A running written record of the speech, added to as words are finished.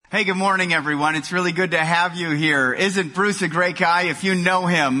Hey, good morning, everyone. It's really good to have you here. Isn't Bruce a great guy? If you know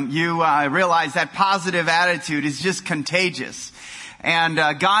him, you realize that positive attitude is just contagious. And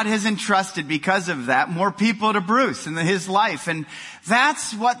God has entrusted, because of that, more people to Bruce in his life. And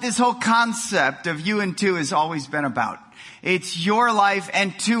that's what this whole concept of You and Two has always been about. It's your life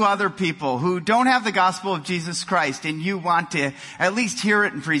and two other people who don't have the gospel of Jesus Christ, and you want to at least hear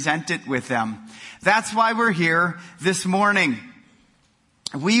it and present it with them. That's why we're here this morning.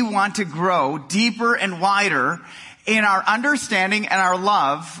 We want to grow deeper and wider in our understanding and our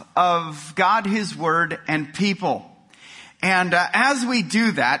love of God, His Word, and people. And as we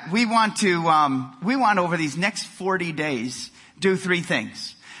do that, we want over these next 40 days do three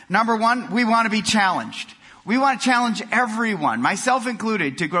things. Number one, we want to be challenged. We want to challenge everyone, myself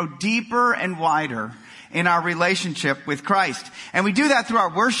included, to grow deeper and wider in our relationship with Christ. And we do that through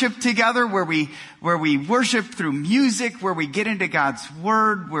our worship together, where we worship through music, where we get into God's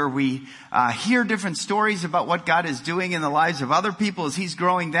Word, where we hear different stories about what God is doing in the lives of other people as He's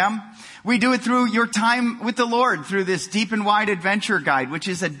growing them. We do it through your time with the Lord, through this Deep and Wide Adventure Guide, which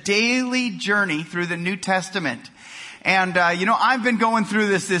is a daily journey through the New Testament. And, I've been going through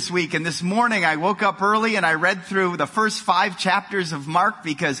this week, and this morning I woke up early and I read through the first 5 chapters of Mark,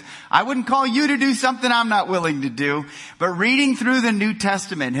 because I wouldn't call you to do something I'm not willing to do. But reading through the New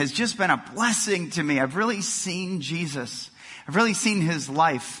Testament has just been a blessing to me. I've really seen Jesus. I've really seen His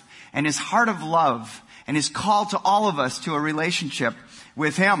life and His heart of love and His call to all of us to a relationship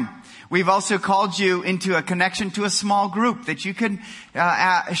with Him. We've also called you into a connection to a small group that you can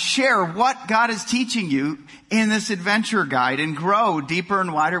share what God is teaching you in this adventure guide and grow deeper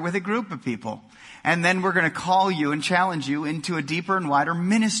and wider with a group of people. And then we're going to call you and challenge you into a deeper and wider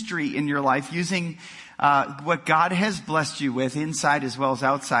ministry in your life using what God has blessed you with inside as well as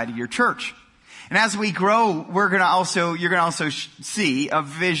outside of your church. And as we grow, you're going to also see a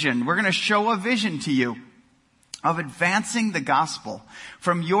vision. We're going to show a vision to you of advancing the gospel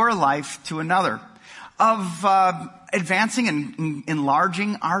from your life to another, of advancing and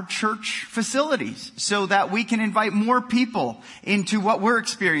enlarging our church facilities so that we can invite more people into what we're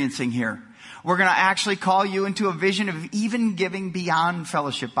experiencing here. We're going to actually call you into a vision of even giving beyond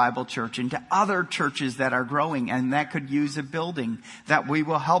Fellowship Bible Church into other churches that are growing and that could use a building that we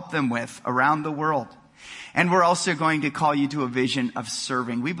will help them with around the world. And we're also going to call you to a vision of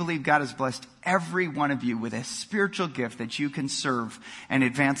serving. We believe God has blessed every one of you with a spiritual gift that you can serve and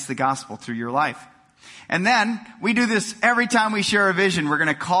advance the gospel through your life. And then we do this every time we share a vision. We're going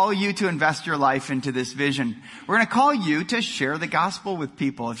to call you to invest your life into this vision. We're going to call you to share the gospel with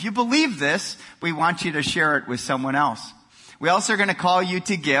people. If you believe this, we want you to share it with someone else. We also are going to call you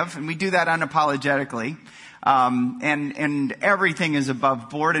to give, and we do that unapologetically. And everything is above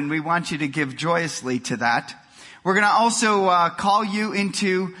board, and we want you to give joyously to that. We're going to also call you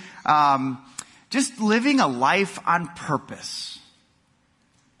into just living a life on purpose,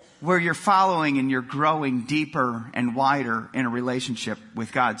 where you're following and you're growing deeper and wider in a relationship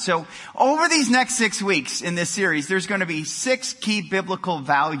with God. So over these next 6 weeks in this series, there's going to be 6 key biblical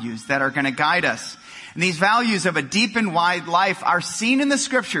values that are going to guide us. And these values of a deep and wide life are seen in the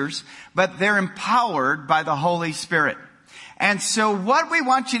scriptures, but they're empowered by the Holy Spirit. And so what we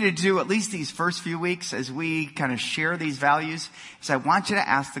want you to do, at least these first few weeks, as we kind of share these values, is I want you to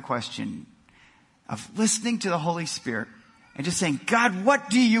ask the question of listening to the Holy Spirit and just saying, God, what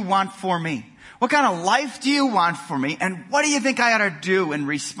do you want for me? What kind of life do you want for me? And what do you think I ought to do in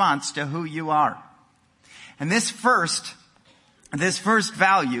response to who you are? And this first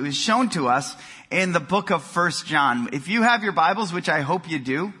value is shown to us in the book of 1 John. If you have your Bibles, which I hope you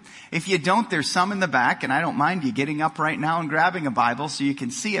do, if you don't, there's some in the back, and I don't mind you getting up right now and grabbing a Bible so you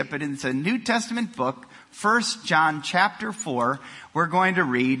can see it, but it's a New Testament book, 1 John chapter 4. We're going to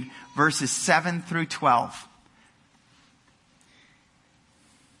read verses 7 through 12.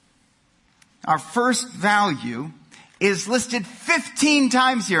 Our first value is listed 15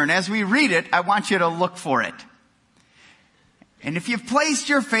 times here, and as we read it, I want you to look for it. And if you've placed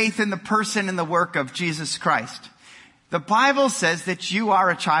your faith in the person and the work of Jesus Christ, the Bible says that you are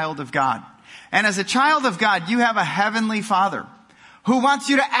a child of God. And as a child of God, you have a heavenly Father who wants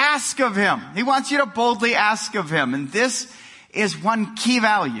you to ask of Him. He wants you to boldly ask of Him. And this is one key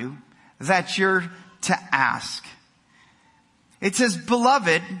value that you're to ask. It says,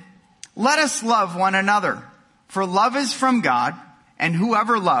 Beloved, let us love one another, for love is from God, and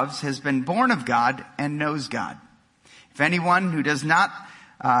whoever loves has been born of God and knows God. If anyone who does not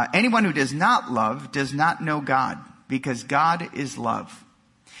love does not know God, because God is love.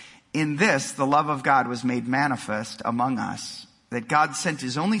 In this, the love of God was made manifest among us, that God sent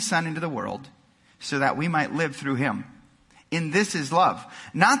His only Son into the world so that we might live through Him. In this is love.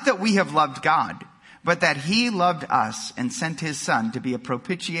 Not that we have loved God, but that he loved us and sent his Son to be a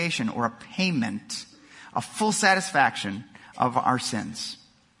propitiation or a payment, a full satisfaction of our sins.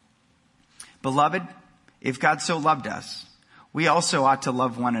 Beloved, if God so loved us, we also ought to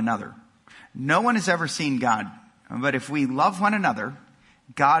love one another. No one has ever seen God, but if we love one another,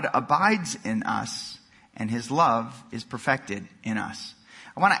 God abides in us and his love is perfected in us.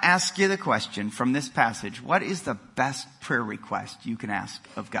 I want to ask you the question from this passage. What is the best prayer request you can ask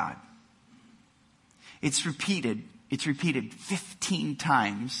of God? It's repeated 15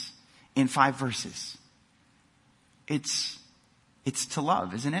 times in 5 verses. It's to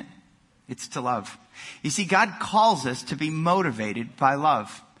love, isn't it? It's to love. You see, God calls us to be motivated by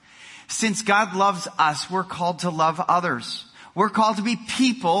love. Since God loves us, we're called to love others. We're called to be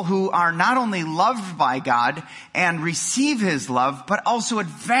people who are not only loved by God and receive his love, but also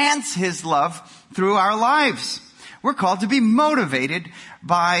advance his love through our lives. We're called to be motivated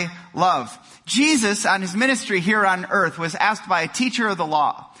by love. Jesus, on his ministry here on earth, was asked by a teacher of the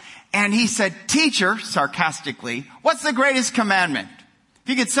law. And he said, "Teacher," sarcastically, "what's the greatest commandment? If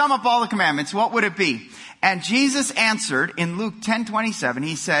you could sum up all the commandments, what would it be?" And Jesus answered in Luke 10:27,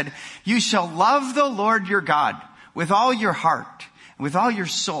 he said, "You shall love the Lord your God with all your heart, with all your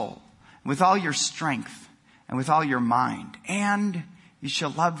soul, with all your strength, and with all your mind. And you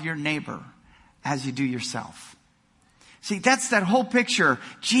shall love your neighbor as you do yourself." See, that's that whole picture.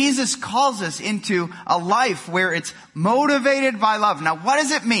 Jesus calls us into a life where it's motivated by love. Now, what does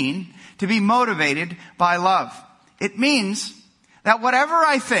it mean to be motivated by love? It means that whatever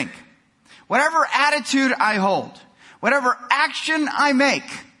I think, whatever attitude I hold, whatever action I make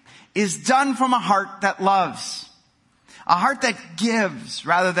is done from a heart that loves. A heart that gives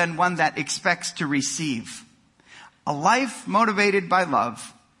rather than one that expects to receive. A life motivated by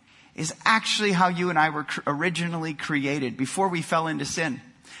love is actually how you and I were originally created before we fell into sin.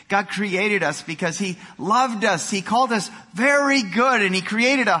 God created us because he loved us. He called us very good, and he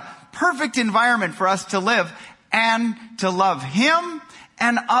created a perfect environment for us to live and to love him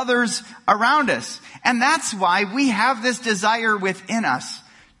and others around us. And that's why we have this desire within us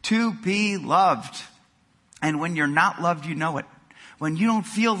to be loved. And when you're not loved, you know it. When you don't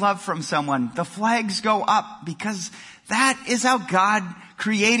feel love from someone, the flags go up, because that is how God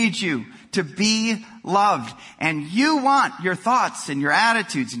created you, to be loved. And you want your thoughts and your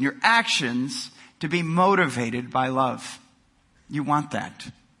attitudes and your actions to be motivated by love. You want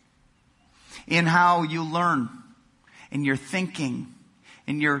that. In how you learn, in your thinking,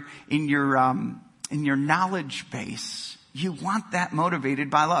 in your knowledge base, you want that motivated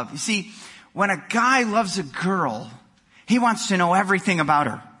by love. You see, when a guy loves a girl, he wants to know everything about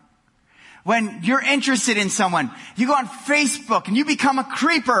her. When you're interested in someone, you go on Facebook and you become a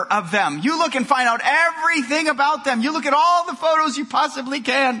creeper of them. You look and find out everything about them. You look at all the photos you possibly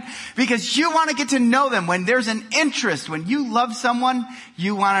can because you want to get to know them. When there's an interest, when you love someone,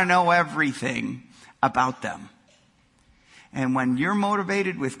 you want to know everything about them. And when you're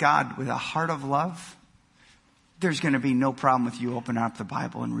motivated with God with a heart of love, there's going to be no problem with you opening up the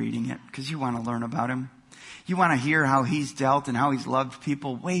Bible and reading it, because you want to learn about him. You want to hear how he's dealt and how he's loved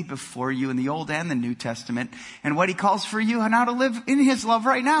people way before you in the Old and the New Testament, and what he calls for you and how to live in his love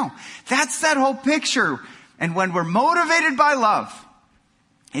right now. That's that whole picture. And when we're motivated by love,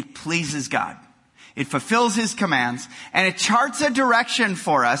 it pleases God. It fulfills his commands, and it charts a direction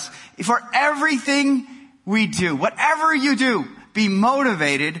for us for everything we do. Whatever you do, be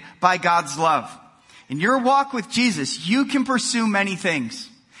motivated by God's love. In your walk with Jesus, you can pursue many things,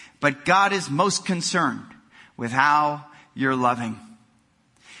 but God is most concerned with how you're loving.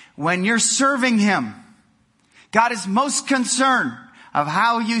 When you're serving him, God is most concerned of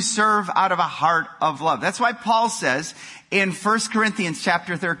how you serve out of a heart of love. That's why Paul says in 1 Corinthians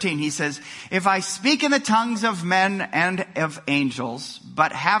chapter 13, he says, "If I speak in the tongues of men and of angels,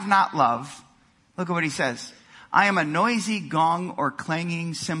 but have not love," look at what he says, "I am a noisy gong or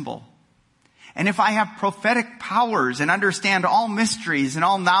clanging cymbal. And if I have prophetic powers and understand all mysteries and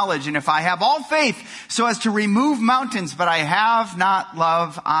all knowledge, and if I have all faith so as to remove mountains, but I have not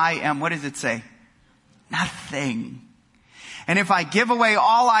love, I am," what does it say? Nothing. "And if I give away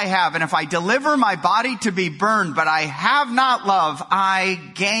all I have, and if I deliver my body to be burned, but I have not love, I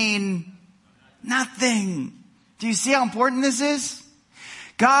gain nothing." Do you see how important this is?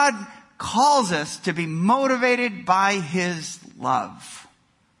 God calls us to be motivated by his love.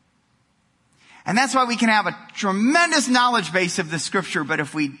 And that's why we can have a tremendous knowledge base of the scripture, but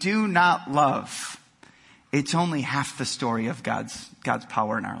if we do not love, it's only half the story of God's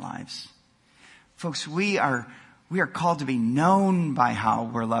power in our lives. Folks, we are We are called to be known by how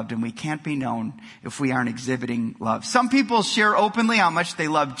we're loved, and we can't be known if we aren't exhibiting love. Some people share openly how much they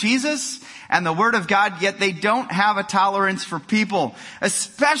love Jesus and the Word of God, yet they don't have a tolerance for people,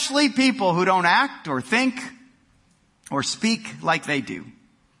 especially people who don't act or think or speak like they do.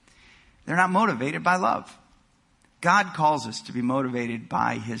 They're not motivated by love. God calls us to be motivated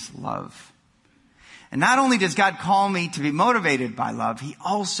by His love. And not only does God call me to be motivated by love, He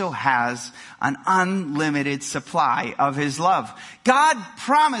also has an unlimited supply of His love. God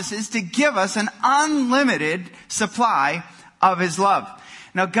promises to give us an unlimited supply of His love.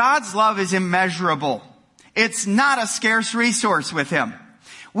 Now, God's love is immeasurable. It's not a scarce resource with Him.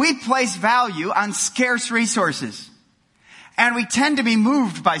 We place value on scarce resources. And we tend to be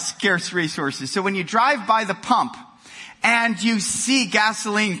moved by scarce resources. So when you drive by the pump, and you see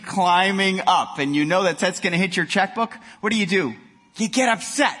gasoline climbing up and you know that's going to hit your checkbook, what do? You get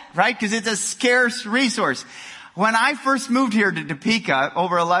upset, right? Because it's a scarce resource. When I first moved here to Topeka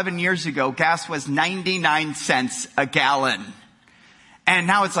over 11 years ago, gas was 99 cents a gallon. And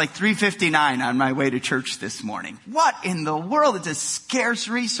now it's like $3.59 on my way to church this morning. What in the world? It's a scarce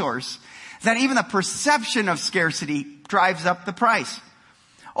resource that even the perception of scarcity drives up the price.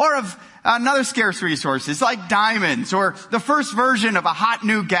 Or of another scarce resource is like diamonds, or the first version of a hot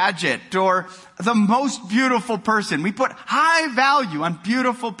new gadget, or the most beautiful person. We put high value on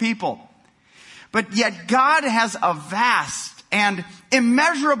beautiful people. But yet God has a vast and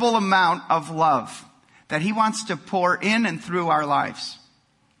immeasurable amount of love that He wants to pour in and through our lives.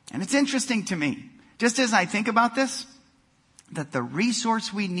 And it's interesting to me, just as I think about this, that the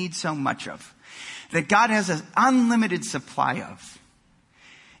resource we need so much of, that God has an unlimited supply of,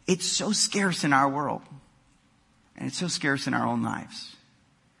 it's so scarce in our world. And it's so scarce in our own lives.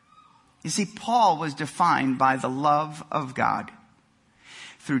 You see, Paul was defined by the love of God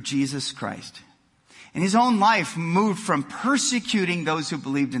through Jesus Christ. And his own life moved from persecuting those who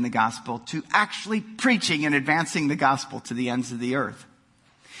believed in the gospel to actually preaching and advancing the gospel to the ends of the earth.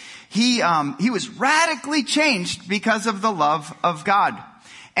 He was radically changed because of the love of God.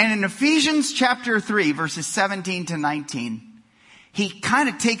 And in Ephesians chapter 3, verses 17 to 19, he kind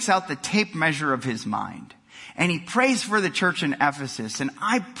of takes out the tape measure of his mind. And he prays for the church in Ephesus. And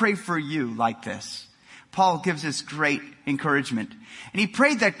I pray for you like this. Paul gives us great encouragement. And he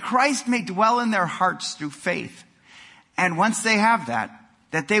prayed that Christ may dwell in their hearts through faith. And once they have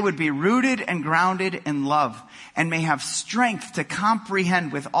that they would be rooted and grounded in love and may have strength to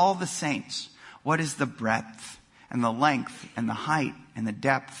comprehend with all the saints what is the breadth and the length and the height and the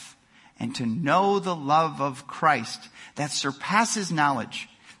depth, and to know the love of Christ that surpasses knowledge,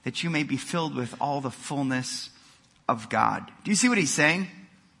 that you may be filled with all the fullness of God. Do you see what he's saying?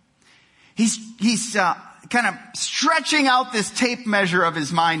 He's kind of stretching out this tape measure of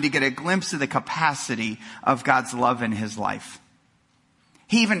his mind to get a glimpse of the capacity of God's love in his life.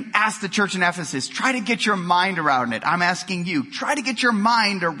 He even asked the church in Ephesus, try to get your mind around it. I'm asking you, try to get your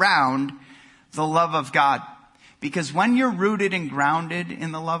mind around the love of God. Because when you're rooted and grounded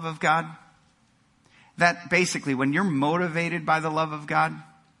in the love of God, that basically when you're motivated by the love of God,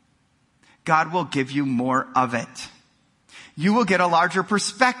 God will give you more of it. You will get a larger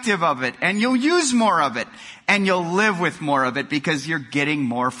perspective of it, and you'll use more of it, and you'll live with more of it because you're getting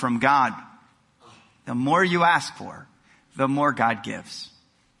more from God. The more you ask for, the more God gives.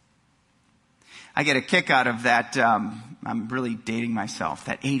 I get a kick out of that, I'm really dating myself,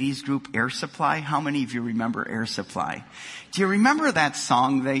 that 80s group Air Supply. How many of you remember Air Supply? Do you remember that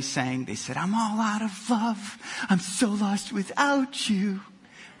song they sang? They said, I'm all out of love. I'm so lost without you.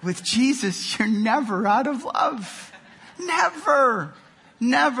 With Jesus, you're never out of love. Never.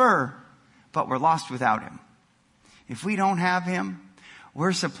 Never. But we're lost without Him. If we don't have Him,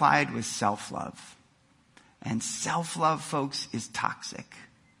 we're supplied with self-love. And self-love, folks, is toxic.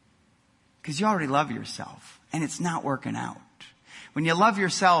 Because you already love yourself, and it's not working out. When you love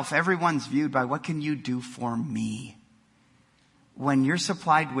yourself, everyone's viewed by what can you do for me? When you're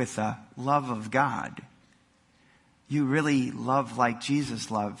supplied with the love of God, you really love like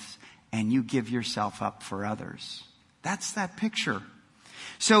Jesus loves, and you give yourself up for others. That's that picture.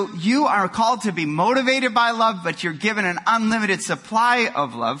 So you are called to be motivated by love, but you're given an unlimited supply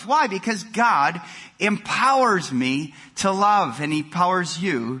of love. Why? Because God empowers me to love, and He empowers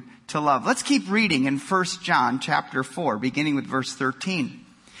you to love. Let's keep reading in 1 John chapter 4, beginning with verse 13.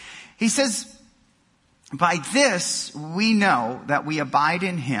 He says, by this we know that we abide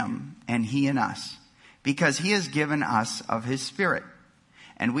in Him and He in us, because He has given us of His Spirit.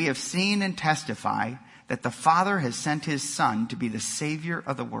 And we have seen and testify that the Father has sent His Son to be the Savior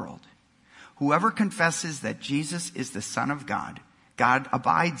of the world. Whoever confesses that Jesus is the Son of God, God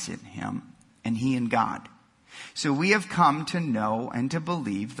abides in Him and He in God. So we have come to know and to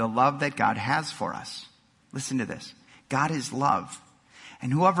believe the love that God has for us. Listen to this. God is love.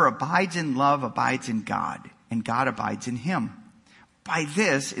 And whoever abides in love abides in God, and God abides in him. By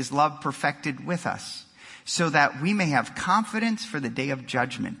this is love perfected with us, so that we may have confidence for the day of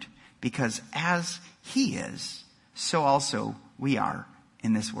judgment, because as he is, so also we are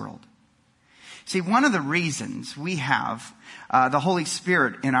in this world. See, one of the reasons we have the Holy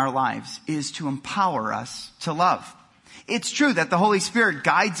Spirit in our lives is to empower us to love. It's true that the Holy Spirit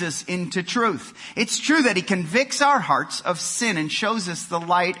guides us into truth. It's true that he convicts our hearts of sin and shows us the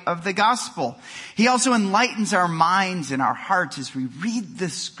light of the gospel. He also enlightens our minds and our hearts as we read the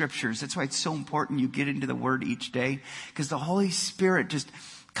scriptures. That's why it's so important you get into the word each day, because the Holy Spirit just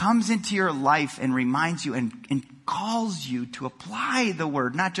comes into your life and reminds you and calls you to apply the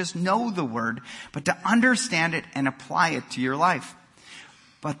word, not just know the word, but to understand it and apply it to your life.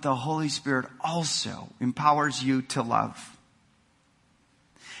 But the Holy Spirit also empowers you to love.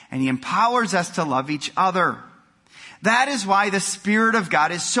 And he empowers us to love each other. That is why the Spirit of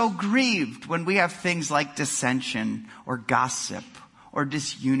God is so grieved when we have things like dissension or gossip or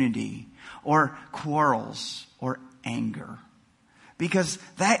disunity or quarrels or anger. Because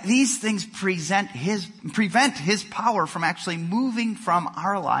these things prevent his power from actually moving from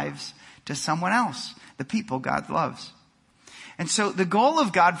our lives to someone else, the people God loves. And so the goal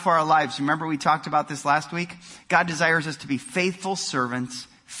of God for our lives, remember we talked about this last week? God desires us to be faithful servants,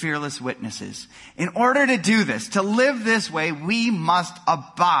 fearless witnesses. In order to do this, to live this way, we must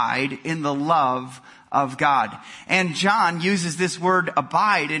abide in the love of God. And John uses this word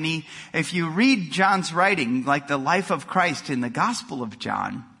abide, and if you read John's writing, like the life of Christ in the Gospel of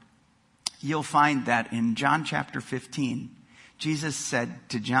John, you'll find that in John chapter 15, Jesus said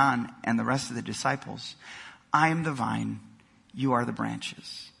to John and the rest of the disciples, I am the vine, you are the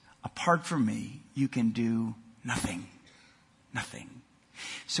branches. Apart from me, you can do nothing. Nothing.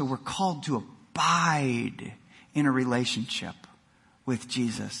 So we're called to abide in a relationship with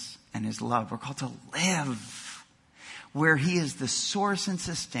Jesus and his love. We're called to live where he is the source and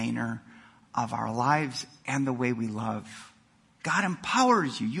sustainer of our lives and the way we love. God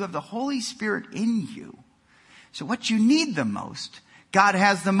empowers you. You have the Holy Spirit in you. So what you need the most, God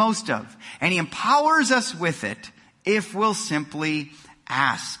has the most of. And he empowers us with it if we'll simply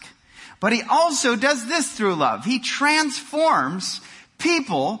ask. But he also does this through love. He transforms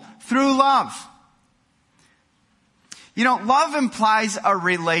people through love. You know, love implies a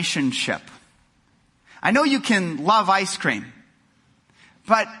relationship. I know you can love ice cream,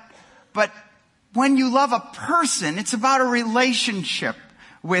 but when you love a person, it's about a relationship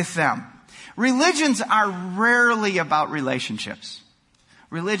with them. Religions are rarely about relationships.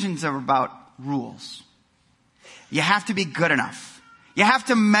 Religions are about rules. You have to be good enough. You have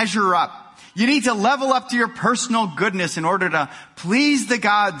to measure up. You need to level up to your personal goodness in order to please the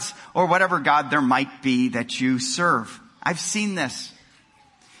gods or whatever God there might be that you serve. I've seen this.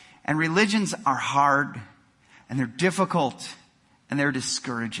 And religions are hard, and they're difficult, and they're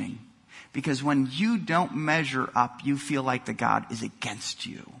discouraging. Because when you don't measure up, you feel like the God is against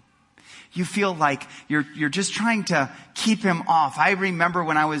you. You feel like you're just trying to keep him off. I remember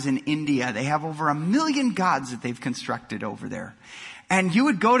when I was in India, they have over 1 million gods that they've constructed over there. And you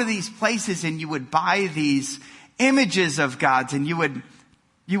would go to these places and you would buy these images of gods, and you would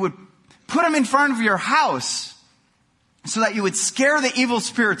put them in front of your house so that you would scare the evil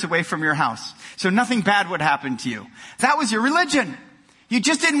spirits away from your house. So nothing bad would happen to you. That was your religion. You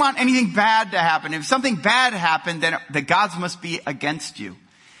just didn't want anything bad to happen. If something bad happened, then the gods must be against you.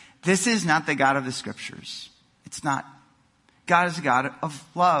 This is not the God of the scriptures. It's not. God is a God of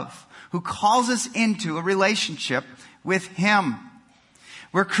love who calls us into a relationship with him.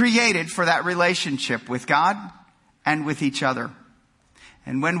 We're created for that relationship with God and with each other.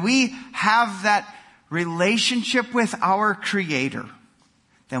 And when we have that relationship with our Creator,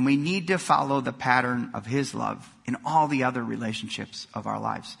 then we need to follow the pattern of his love in all the other relationships of our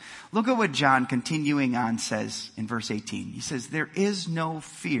lives. Look at what John, continuing on, says in verse 18. He says, there is no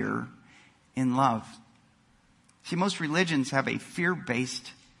fear in love. See, most religions have a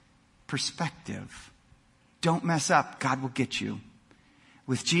fear-based perspective. Don't mess up. God will get you.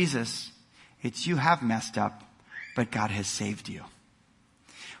 With Jesus, it's you have messed up, but God has saved you.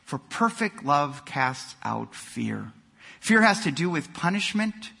 For perfect love casts out fear. Fear has to do with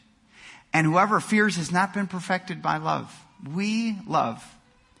punishment, and whoever fears has not been perfected by love. We love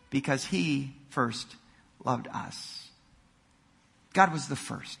because he first loved us. God was the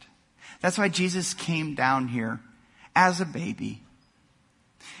first. That's why Jesus came down here as a baby,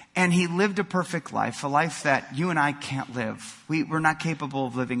 and he lived a perfect life, a life that you and I can't live. We're not capable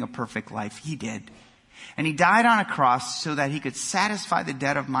of living a perfect life. He did. And he died on a cross so that he could satisfy the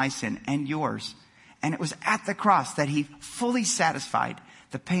debt of my sin and yours. And it was at the cross that he fully satisfied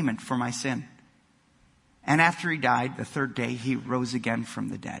the payment for my sin. And after he died, the third day, he rose again from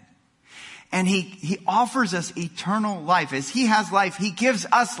the dead. And he offers us eternal life. As he has life, he gives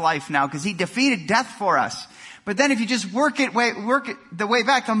us life now because he defeated death for us. But then if you just work it the way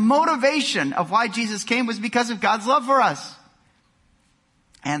back, the motivation of why Jesus came was because of God's love for us.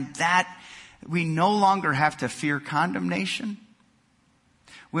 And that we no longer have to fear condemnation.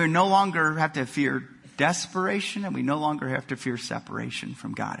 We no longer have to fear desperation, and we no longer have to fear separation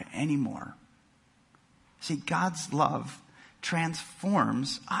from God anymore. See, God's love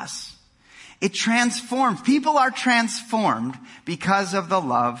transforms us. It transforms. People are transformed because of the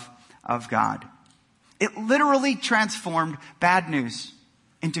love of God. It literally transformed bad news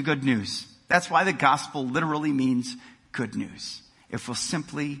into good news. That's why the gospel literally means good news, if we'll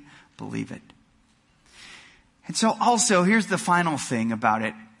simply believe it. And so also, here's the final thing about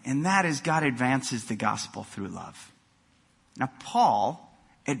it, and that is God advances the gospel through love. Now, Paul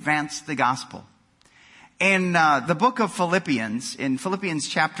advanced the gospel. In the book of Philippians, in Philippians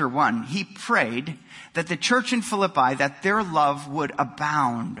chapter 1, he prayed that the church in Philippi, that their love would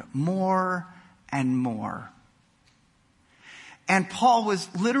abound more and more. And Paul was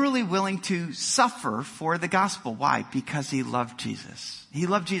literally willing to suffer for the gospel. Why? Because he loved Jesus. He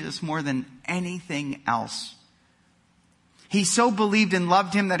loved Jesus more than anything else. He so believed and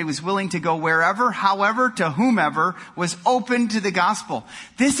loved him that he was willing to go wherever, however, to whomever was open to the gospel.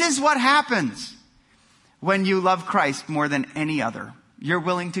 This is what happens when you love Christ more than any other. You're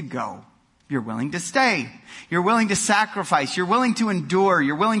willing to go. You're willing to stay. You're willing to sacrifice. You're willing to endure.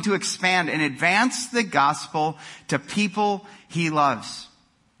 You're willing to expand and advance the gospel to people he loves.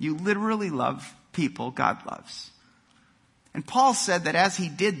 You literally love people God loves. And Paul said that as he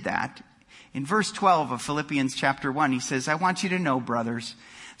did that, in verse 12 of Philippians chapter 1, he says, I want you to know, brothers,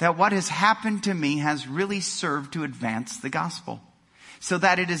 that what has happened to me has really served to advance the gospel, so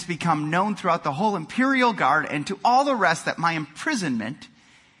that it has become known throughout the whole imperial guard and to all the rest that my imprisonment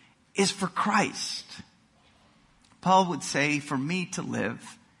is for Christ. Paul would say, for me to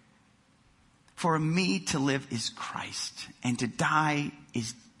live is Christ, and to die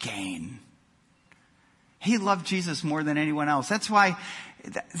is gain. He loved Jesus more than anyone else. That's why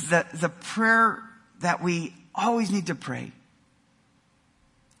the prayer that we always need to pray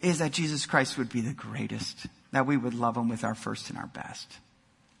is that Jesus Christ would be the greatest, that we would love him with our first and our best.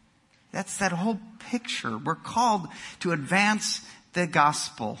 That's that whole picture. We're called to advance the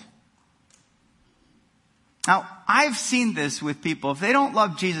gospel. Now, I've seen this with people. If they don't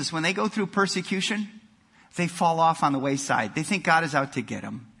love Jesus, when they go through persecution, they fall off on the wayside. They think God is out to get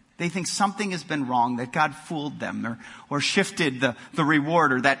them. They think something has been wrong, that God fooled them or shifted the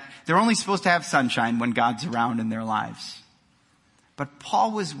reward, or that they're only supposed to have sunshine when God's around in their lives. But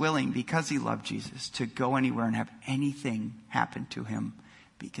Paul was willing, because he loved Jesus, to go anywhere and have anything happen to him,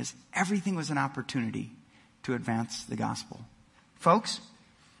 because everything was an opportunity to advance the gospel. Folks,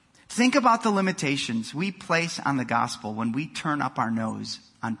 think about the limitations we place on the gospel when we turn up our nose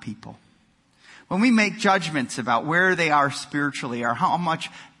on people. When we make judgments about where they are spiritually or how much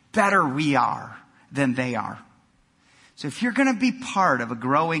better we are than they are. So if you're going to be part of a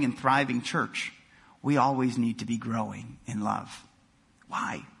growing and thriving church, we always need to be growing in love.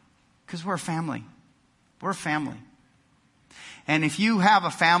 Why? Because we're a family. We're a family. And if you have a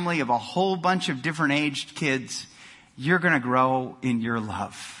family of a whole bunch of different aged kids, you're going to grow in your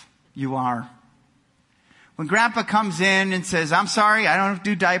love. You are. When Grandpa comes in and says, I'm sorry, I don't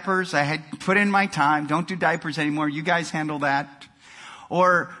do diapers. I had put in my time. Don't do diapers anymore. You guys handle that.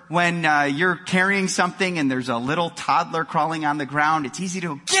 Or when you're carrying something and there's a little toddler crawling on the ground, it's easy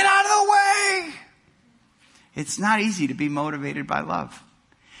to get out of the way. It's not easy to be motivated by love.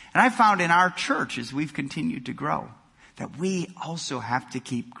 And I found in our church, as we've continued to grow, that we also have to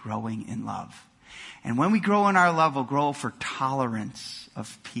keep growing in love. And when we grow in our love, we'll grow for tolerance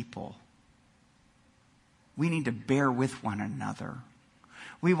of people. We need to bear with one another.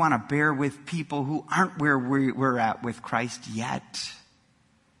 We want to bear with people who aren't where we're at with Christ yet.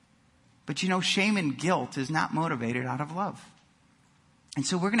 But you know, shame and guilt is not motivated out of love. And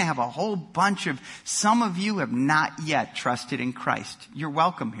so we're going to have a whole bunch of, some of you have not yet trusted in Christ. You're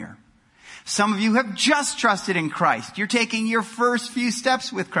welcome here. Some of you have just trusted in Christ. You're taking your first few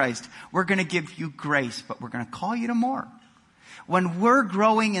steps with Christ. We're going to give you grace, but we're going to call you to more. When we're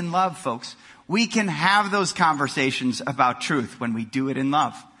growing in love, folks, we can have those conversations about truth when we do it in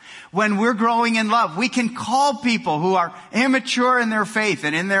love. When we're growing in love, we can call people who are immature in their faith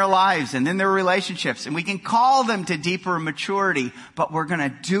and in their lives and in their relationships, and we can call them to deeper maturity, but we're going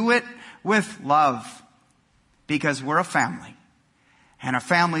to do it with love. because we're a family. And a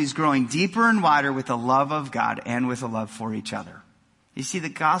family is growing deeper and wider with the love of God and with a love for each other. You see, the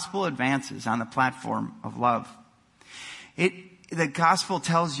gospel advances on the platform of love. The gospel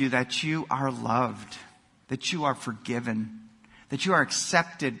tells you that you are loved, that you are forgiven, that you are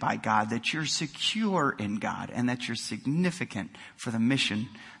accepted by God, that you're secure in God, and that you're significant for the mission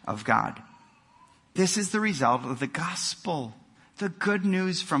of God. This is the result of the gospel, the good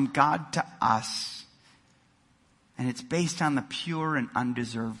news from God to us. And it's based on the pure and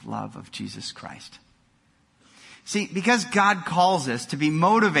undeserved love of Jesus Christ. See, because God calls us to be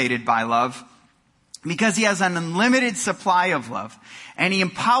motivated by love, because He has an unlimited supply of love, and He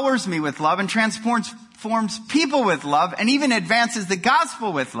empowers me with love and transforms people with love, and even advances the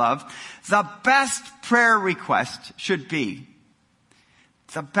gospel with love, the best prayer request should be,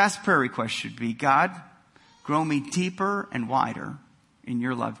 God, grow me deeper and wider in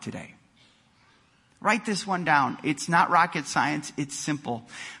your love today. Write this one down. It's not rocket science. It's simple.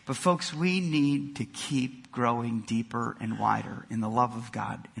 But folks, we need to keep growing deeper and wider in the love of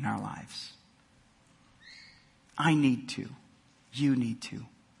God in our lives. I need to. You need to.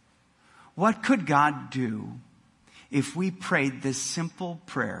 What could God do if we prayed this simple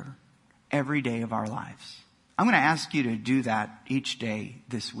prayer every day of our lives? I'm going to ask you to do that each day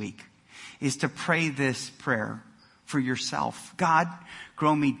this week, is to pray this prayer for yourself. God,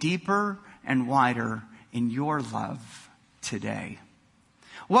 grow me deeper and wider in your love today.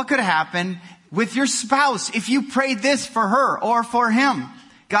 What could happen with your spouse if you prayed this for her or for him?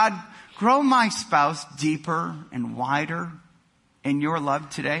 God, grow my spouse deeper and wider in your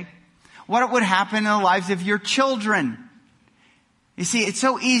love today. What would happen in the lives of your children? You see, it's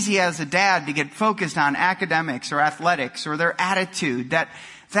so easy as a dad to get focused on academics or athletics or their attitude that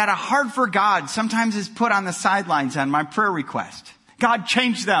a heart for God sometimes is put on the sidelines on my prayer request. God,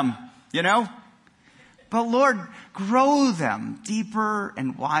 change them. You know? But Lord, grow them deeper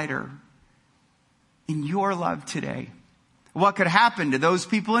and wider in your love today. What could happen to those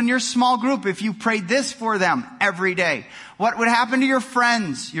people in your small group if you prayed this for them every day? What would happen to your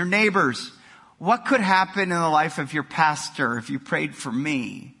friends, your neighbors? What could happen in the life of your pastor if you prayed for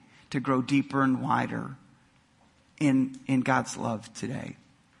me to grow deeper and wider in God's love today?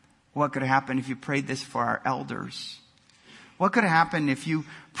 What could happen if you prayed this for our elders? What could happen if you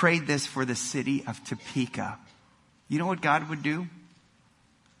prayed this for the city of Topeka? You know what God would do?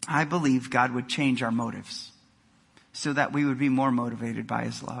 I believe God would change our motives so that we would be more motivated by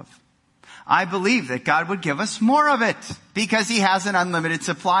His love. I believe that God would give us more of it because He has an unlimited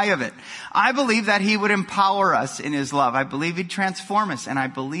supply of it. I believe that He would empower us in His love. I believe He'd transform us. And I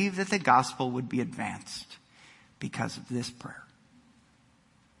believe that the gospel would be advanced because of this prayer.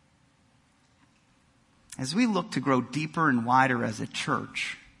 As we look to grow deeper and wider as a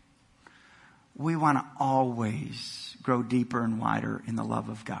church, we want to always grow deeper and wider in the love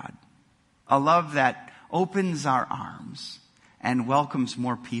of God. A love that opens our arms and welcomes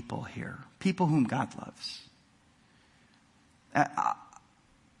more people here. People whom God loves.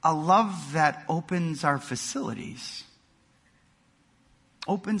 A love that opens our facilities.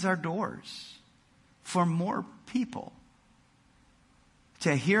 Opens our doors for more people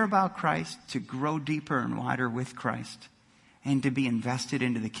to hear about Christ, to grow deeper and wider with Christ, and to be invested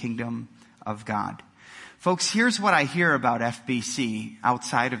into the kingdom of God. Folks, here's what I hear about FBC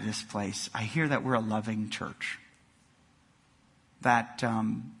outside of this place. I hear that we're a loving church. That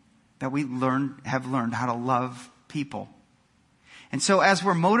we have learned how to love people. And so as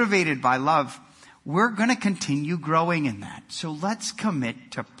we're motivated by love, we're going to continue growing in that. So let's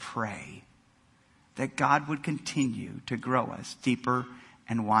commit to pray that God would continue to grow us deeper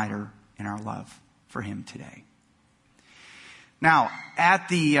and wider in our love for Him today. Now, at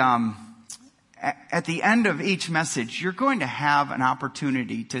the end of each message, you're going to have an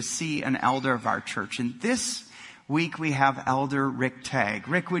opportunity to see an elder of our church. And this week we have Elder Rick Tagg.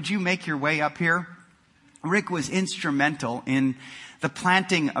 Rick, would you make your way up here? Rick was instrumental in the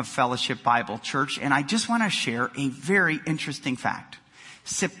planting of Fellowship Bible Church. And I just want to share a very interesting fact.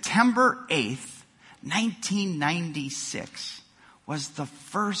 September 8th, 1996 was the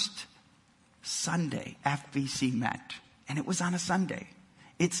first Sunday FBC met. And it was on a Sunday.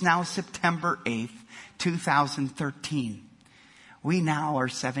 It's now September 8th, 2013. We now are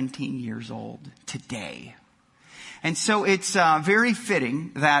 17 years old today. And so it's very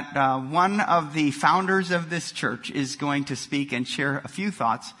fitting that one of the founders of this church is going to speak and share a few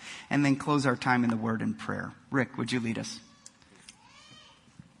thoughts and then close our time in the Word and prayer. Rick, would you lead us?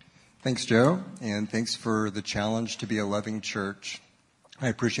 Thanks, Joe, and thanks for the challenge to be a loving church. I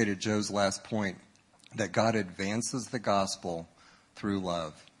appreciated Joe's last point, that God advances the gospel through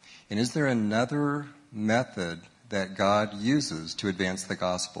love. And is there another method that God uses to advance the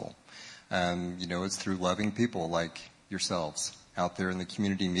gospel. It's through loving people like yourselves out there in the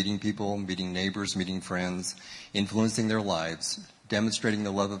community, meeting people, meeting neighbors, meeting friends, influencing their lives, demonstrating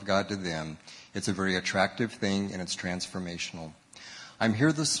the love of God to them. It's a very attractive thing, and it's transformational. I'm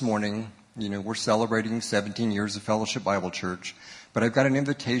here this morning. We're celebrating 17 years of Fellowship Bible Church, but I've got an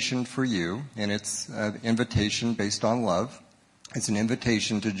invitation for you, and it's an invitation based on love. It's an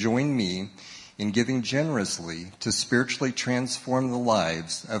invitation to join me in giving generously to spiritually transform the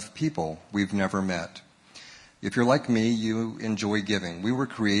lives of people we've never met. If you're like me, you enjoy giving. We were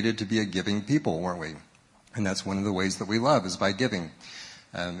created to be a giving people, weren't we? And that's one of the ways that we love, is by giving.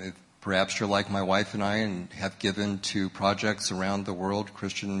 Perhaps you're like my wife and I and have given to projects around the world,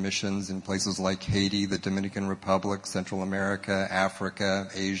 Christian missions in places like Haiti, the Dominican Republic, Central America, Africa,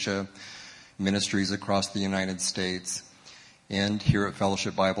 Asia, ministries across the United States, and here at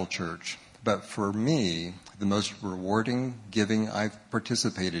Fellowship Bible Church. But for me, the most rewarding giving I've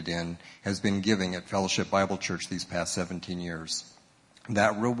participated in has been giving at Fellowship Bible Church these past 17 years.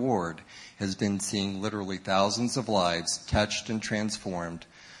 That reward has been seeing literally thousands of lives touched and transformed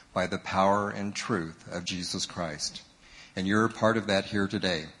by the power and truth of Jesus Christ. And you're a part of that here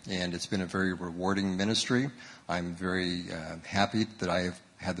today. And it's been a very rewarding ministry. I'm very happy that I have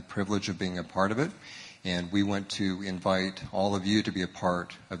had the privilege of being a part of it. And we want to invite all of you to be a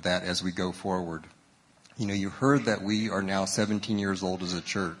part of that as we go forward. You heard that we are now 17 years old as a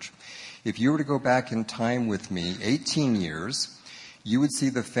church. If you were to go back in time with me 18 years, you would see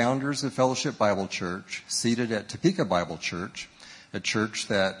the founders of Fellowship Bible Church seated at Topeka Bible Church, a church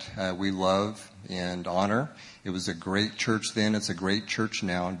that we love and honor. It was a great church then. It's a great church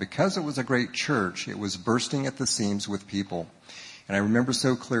now. And because it was a great church, it was bursting at the seams with people. And I remember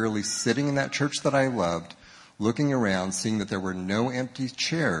so clearly sitting in that church that I loved, looking around, seeing that there were no empty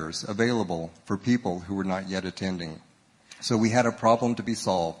chairs available for people who were not yet attending. So we had a problem to be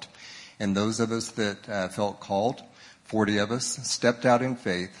solved. And those of us that felt called, 40 of us, stepped out in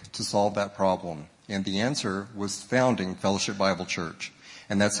faith to solve that problem. And the answer was founding Fellowship Bible Church.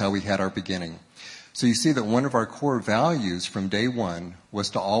 And that's how we had our beginning. So you see that one of our core values from day one was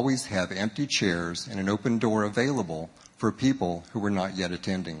to always have empty chairs and an open door available for people who were not yet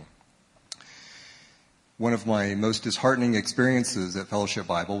attending. One of my most disheartening experiences at Fellowship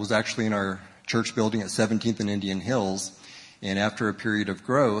Bible was actually in our church building at 17th and Indian Hills. And after a period of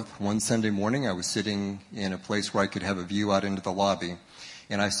growth, one Sunday morning I was sitting in a place where I could have a view out into the lobby.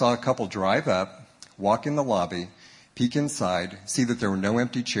 And I saw a couple drive up, walk in the lobby, peek inside, see that there were no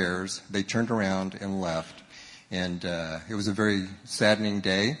empty chairs. They turned around and left. And it was a very saddening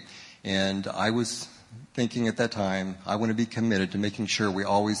day. And I was thinking at that time, I want to be committed to making sure we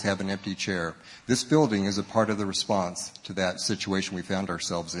always have an empty chair. This building is a part of the response to that situation we found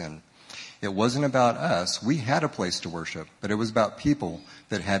ourselves in. It wasn't about us. We had a place to worship, but it was about people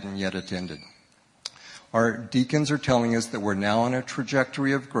that hadn't yet attended. Our deacons are telling us that we're now on a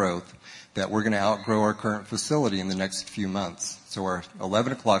trajectory of growth, that we're going to outgrow our current facility in the next few months. So our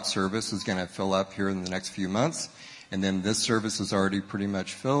 11 o'clock service is going to fill up here in the next few months. And then this service is already pretty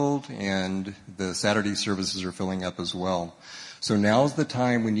much filled, and the Saturday services are filling up as well. So now's the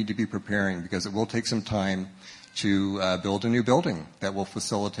time we need to be preparing, because it will take some time to build a new building that will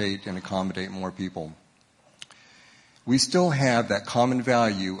facilitate and accommodate more people. We still have that common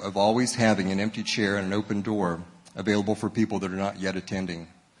value of always having an empty chair and an open door available for people that are not yet attending.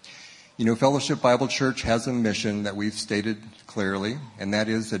 Fellowship Bible Church has a mission that we've stated clearly, and that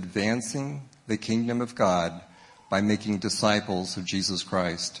is advancing the kingdom of God by making disciples of Jesus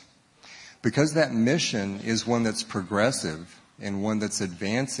Christ. Because that mission is one that's progressive and one that's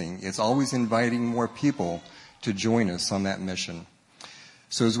advancing, it's always inviting more people to join us on that mission.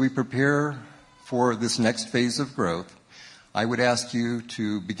 So as we prepare for this next phase of growth, I would ask you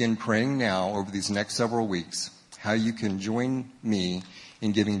to begin praying now over these next several weeks how you can join me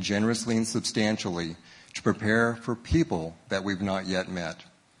in giving generously and substantially to prepare for people that we've not yet met.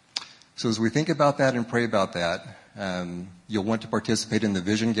 So as we think about that and pray about that, you'll want to participate in the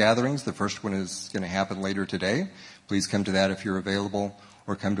vision gatherings. The first one is going to happen later today. Please come to that if you're available,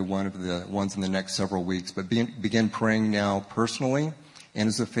 or come to one of the ones in the next several weeks. But begin praying now personally and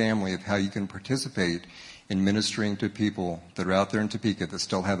as a family of how you can participate in ministering to people that are out there in Topeka that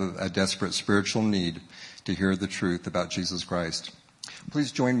still have a desperate spiritual need to hear the truth about Jesus Christ.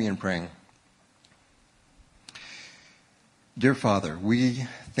 Please join me in praying. Dear Father, we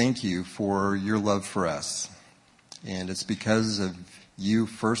thank you for your love for us. And it's because of you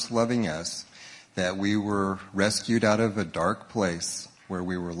first loving us that we were rescued out of a dark place where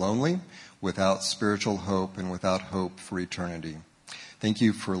we were lonely, without spiritual hope, and without hope for eternity. Thank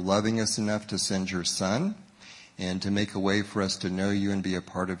you for loving us enough to send your Son and to make a way for us to know you and be a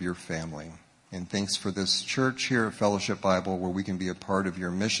part of your family. And thanks for this church here at Fellowship Bible where we can be a part of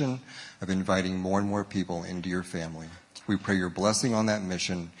your mission of inviting more and more people into your family. We pray your blessing on that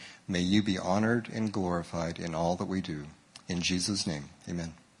mission. May you be honored and glorified in all that we do. In Jesus' name,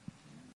 amen.